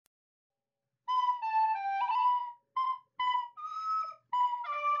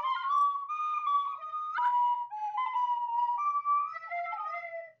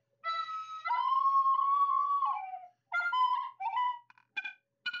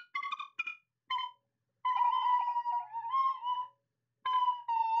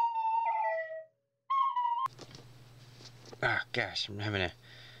Ah, gosh, I'm having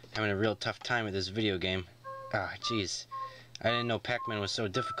a real tough time with this video game. Ah, jeez. I didn't know Pac-Man was so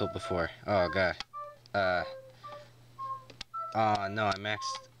difficult before. Oh, God. Oh, no, I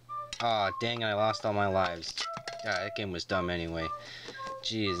maxed... Oh, dang it, I lost all my lives. God, that game was dumb anyway.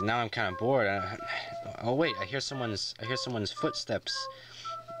 Jeez, now I'm kind of bored. Oh, wait, I hear someone's footsteps.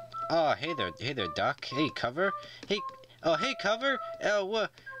 Oh, hey there, Duck. Hey, Cover. Hey, oh, hey, Cover.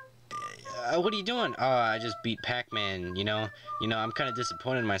 What are you doing? Oh, I just beat Pac-Man, you know. I'm kind of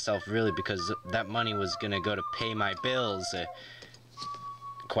disappointed in myself, really, because that money was gonna go to pay my bills.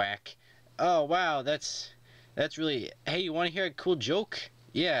 Quack. Oh, wow, that's really... Hey, you want to hear a cool joke?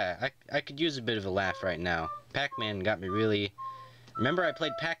 Yeah, I could use a bit of a laugh right now. Pac-Man got me really... Remember I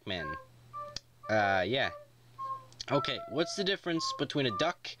played Pac-Man? Yeah. Okay, what's the difference between a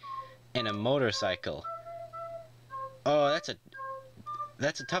duck and a motorcycle? Oh, that's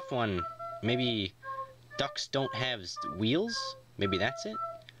a tough one. Maybe ducks don't have wheels? Maybe that's it?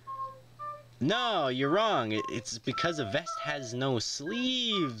 No, you're wrong. It's because a vest has no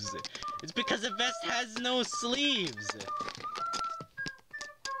sleeves. It's because a vest has no sleeves.